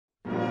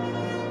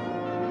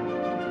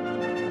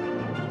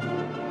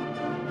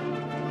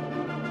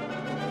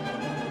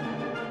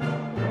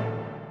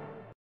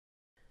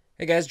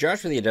Hey guys, Josh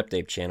for the Adept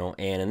Ape channel,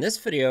 and in this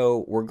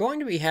video, we're going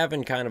to be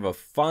having kind of a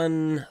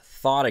fun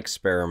thought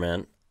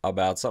experiment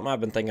about something I've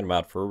been thinking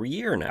about for a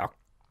year now.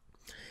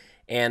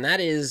 And that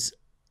is,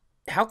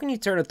 how can you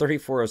turn a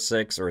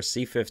 3406 or a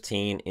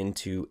C15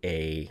 into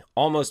a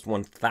almost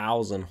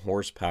 1,000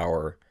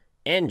 horsepower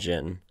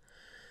engine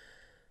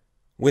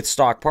with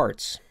stock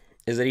parts?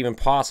 Is it even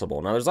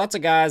possible? Now, there's lots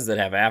of guys that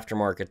have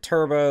aftermarket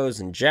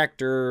turbos,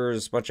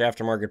 injectors, a bunch of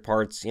aftermarket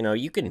parts. You know,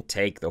 you can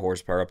take the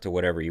horsepower up to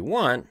whatever you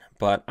want,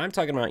 but I'm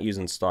talking about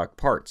using stock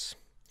parts.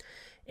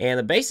 And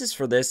the basis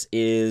for this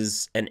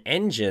is an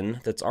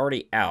engine that's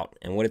already out,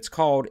 and what it's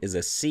called is a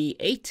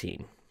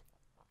C18.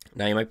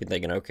 Now, you might be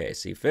thinking, okay,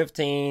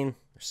 C15,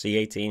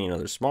 C18, you know,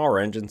 there's smaller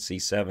engines,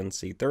 C7,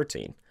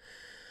 C13.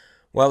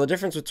 Well, the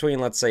difference between,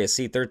 let's say, a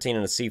C13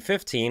 and a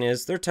C15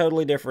 is they're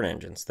totally different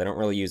engines. They don't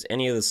really use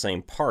any of the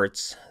same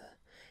parts.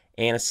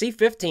 And a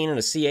C15 and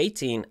a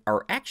C18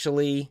 are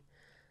actually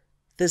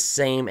the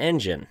same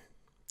engine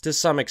to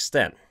some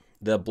extent.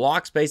 The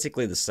block's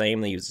basically the same.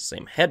 They use the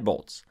same head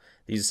bolts.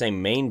 They use the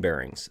same main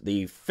bearings.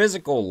 The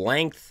physical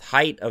length,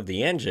 height of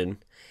the engine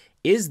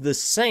is the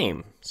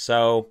same.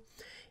 So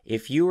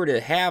if you were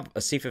to have a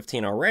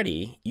C15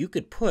 already, you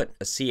could put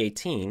a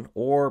C18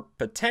 or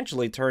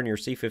potentially turn your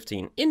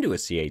C15 into a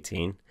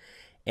C18,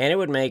 and it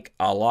would make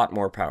a lot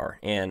more power.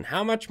 And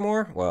how much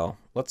more? Well,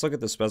 let's look at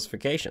the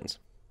specifications.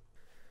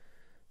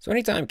 So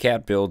anytime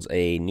Cat builds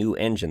a new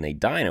engine, they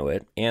dyno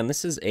it, and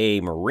this is a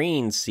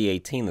Marine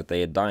C18 that they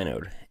had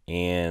dynoed.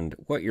 And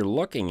what you're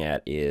looking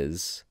at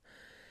is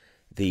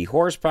the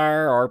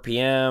horsepower,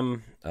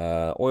 RPM,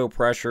 oil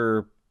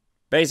pressure,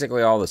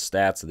 basically all the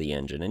stats of the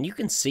engine. And you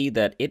can see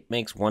that it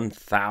makes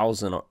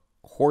 1,000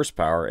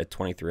 horsepower at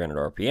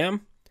 2,300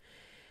 RPM.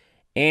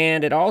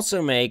 And it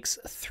also makes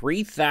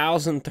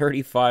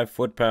 3,035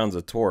 foot-pounds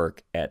of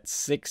torque at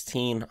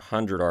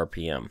 1,600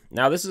 RPM.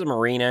 Now, this is a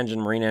Marine engine.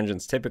 Marine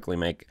engines typically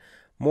make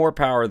more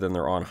power than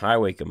their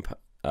on-highway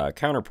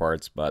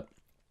counterparts, but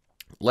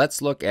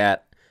let's look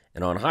at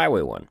an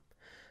on-highway one.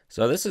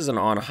 So this is an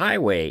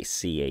on-highway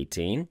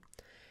C18.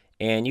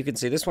 And you can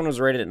see this one was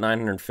rated at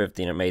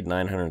 950 and it made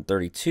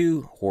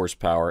 932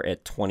 horsepower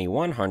at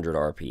 2,100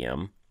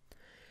 RPM.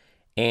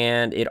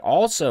 And it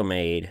also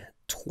made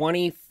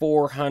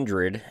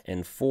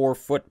 2,404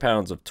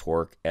 foot-pounds of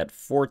torque at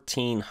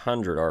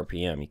 1,400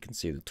 RPM. You can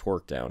see the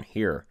torque down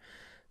here.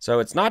 So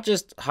it's not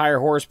just higher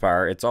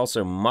horsepower, it's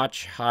also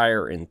much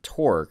higher in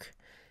torque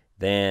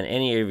than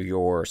any of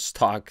your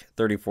stock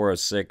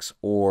 3406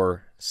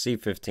 or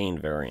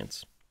C15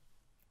 variants.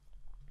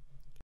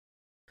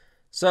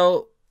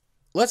 So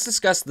let's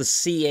discuss the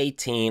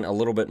C18 a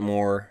little bit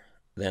more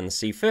than the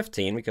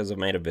C15 because I've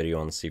made a video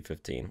on the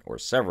C15, or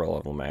several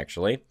of them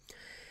actually.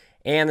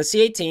 And the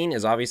C18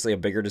 is obviously a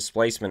bigger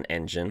displacement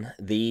engine.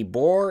 The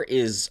bore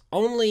is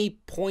only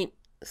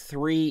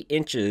 0.3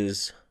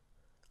 inches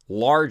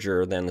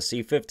larger than the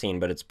C15,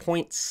 but it's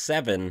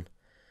 0.7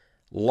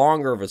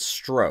 longer of a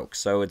stroke.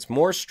 So it's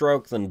more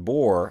stroke than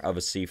bore of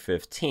a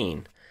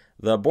C15.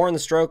 The bore and the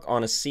stroke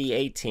on a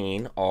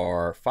C18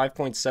 are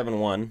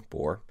 5.71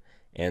 bore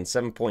and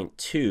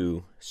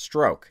 7.2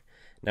 stroke.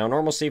 Now,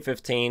 normal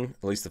C15,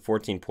 at least the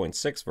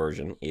 14.6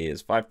 version,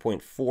 is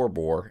 5.4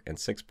 bore and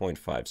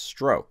 6.5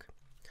 stroke.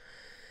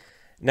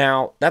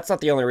 Now, that's not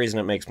the only reason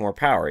it makes more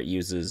power. It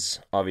uses,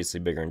 obviously,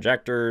 bigger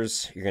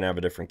injectors. You're going to have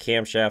a different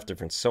camshaft,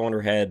 different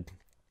cylinder head,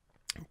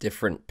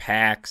 different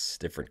packs,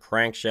 different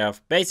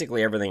crankshaft.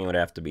 Basically, everything would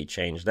have to be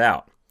changed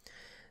out.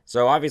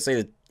 So, obviously,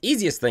 the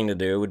easiest thing to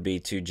do would be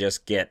to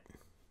just get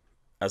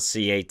a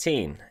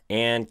C18.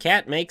 And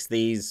Cat makes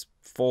these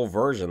full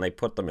version. They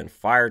put them in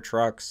fire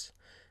trucks,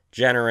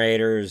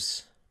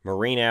 generators,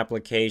 marine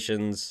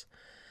applications.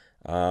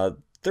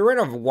 They're in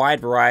a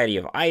wide variety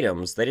of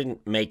items. They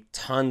didn't make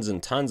tons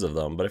and tons of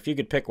them, but if you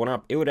could pick one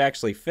up, it would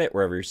actually fit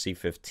wherever your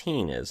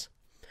C15 is.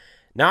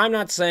 Now, I'm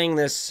not saying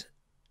this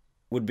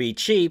would be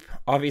cheap.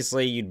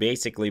 Obviously, you'd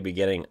basically be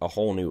getting a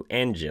whole new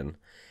engine.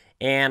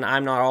 And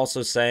I'm not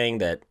also saying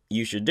that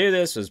you should do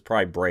this. Is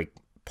probably break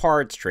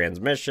parts,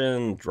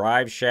 transmission,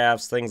 drive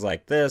shafts, things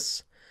like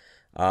this.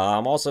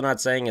 I'm also not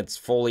saying it's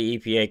fully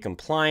EPA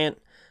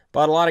compliant,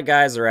 but a lot of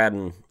guys are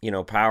adding, you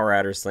know, power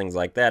adders, things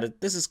like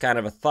that. This is kind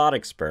of a thought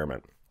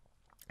experiment.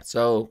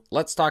 So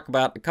let's talk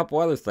about a couple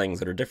other things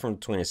that are different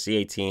between a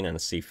C18 and a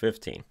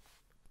C15.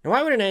 Now,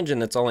 why would an engine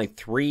that's only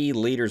 3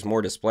 liters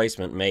more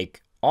displacement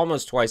make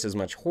almost twice as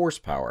much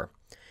horsepower?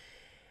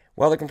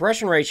 Well, the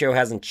compression ratio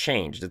hasn't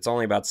changed. It's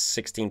only about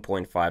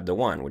 16.5 to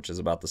 1, which is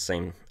about the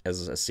same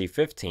as a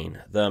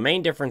C15. The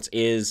main difference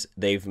is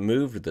they've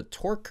moved the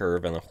torque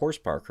curve and the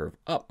horsepower curve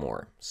up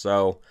more.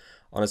 So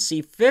on a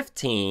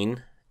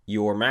C15,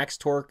 your max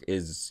torque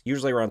is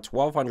usually around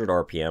 1,200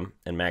 RPM,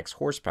 and max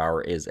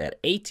horsepower is at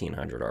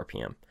 1,800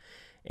 RPM.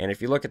 And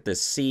if you look at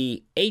this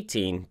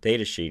C18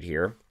 datasheet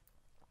here,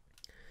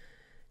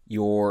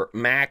 your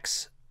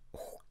max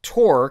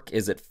torque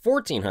is at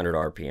 1,400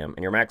 RPM,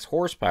 and your max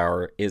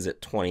horsepower is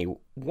at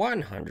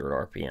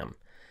 2,100 RPM.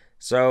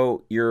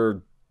 So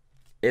your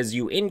as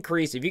you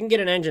increase, if you can get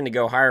an engine to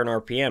go higher in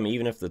RPM,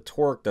 even if the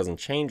torque doesn't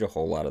change a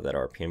whole lot of that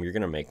RPM, you're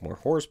going to make more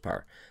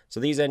horsepower. So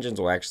these engines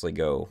will actually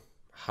go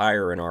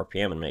higher in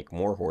RPM and make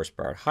more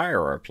horsepower at higher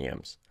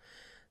RPMs.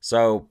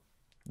 So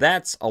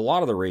that's a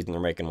lot of the reason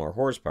they're making more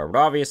horsepower. But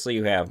obviously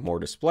you have more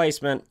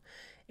displacement,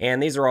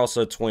 and these are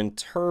also twin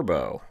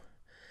turbo.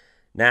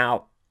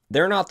 Now,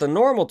 they're not the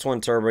normal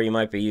twin turbo you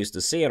might be used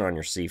to seeing on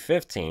your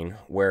C15,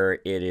 where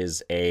it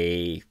is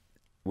a,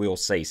 we'll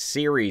say,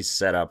 series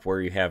setup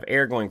where you have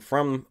air going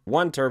from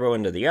one turbo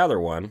into the other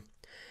one.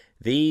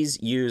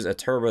 These use a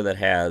turbo that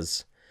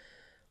has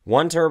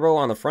one turbo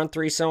on the front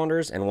 3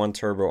 cylinders and one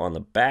turbo on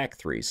the back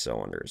 3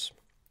 cylinders.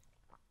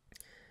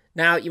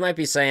 Now, you might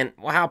be saying,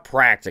 well, how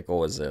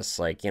practical is this?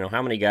 Like,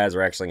 how many guys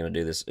are actually going to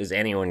do this? Is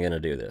anyone going to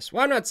do this?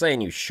 Well, I'm not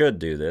saying you should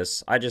do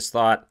this. I just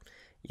thought,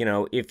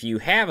 if you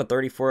have a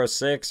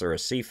 3406 or a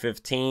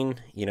C15,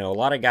 a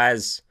lot of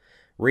guys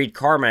read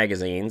car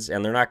magazines,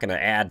 and they're not going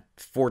to add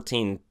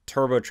 14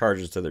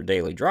 turbochargers to their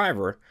daily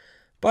driver,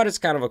 but it's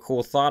kind of a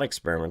cool thought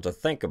experiment to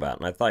think about,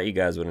 and I thought you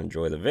guys would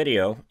enjoy the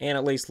video and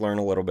at least learn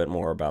a little bit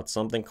more about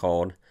something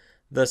called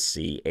the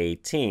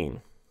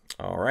C18.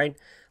 All right,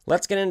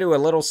 let's get into a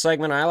little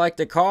segment I like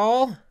to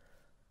call...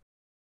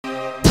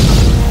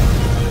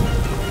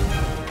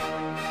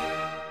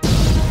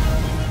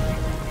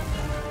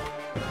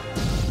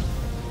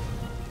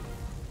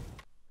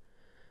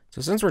 So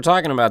since we're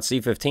talking about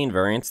C15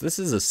 variants, this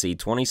is a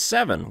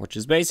C27, which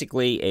is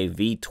basically a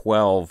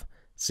V12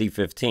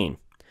 C15.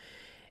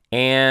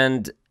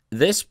 And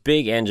this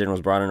big engine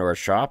was brought into our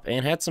shop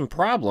and had some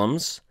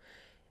problems.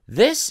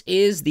 This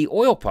is the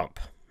oil pump,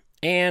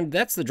 and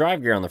that's the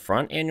drive gear on the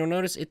front, and you'll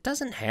notice it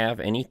doesn't have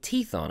any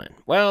teeth on it.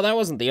 Well, that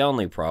wasn't the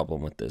only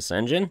problem with this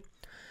engine.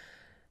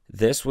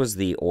 This was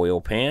the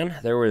oil pan.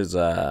 There was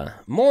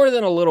more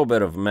than a little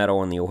bit of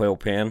metal in the oil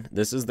pan.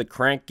 This is the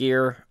crank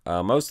gear.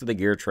 Most of the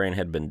gear train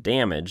had been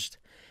damaged.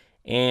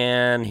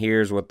 And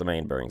here's what the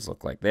main bearings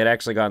look like. They'd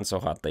actually gotten so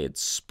hot they had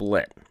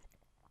split.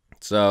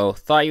 So,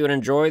 thought you would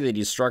enjoy the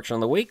destruction of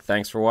the week.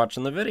 Thanks for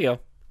watching the video.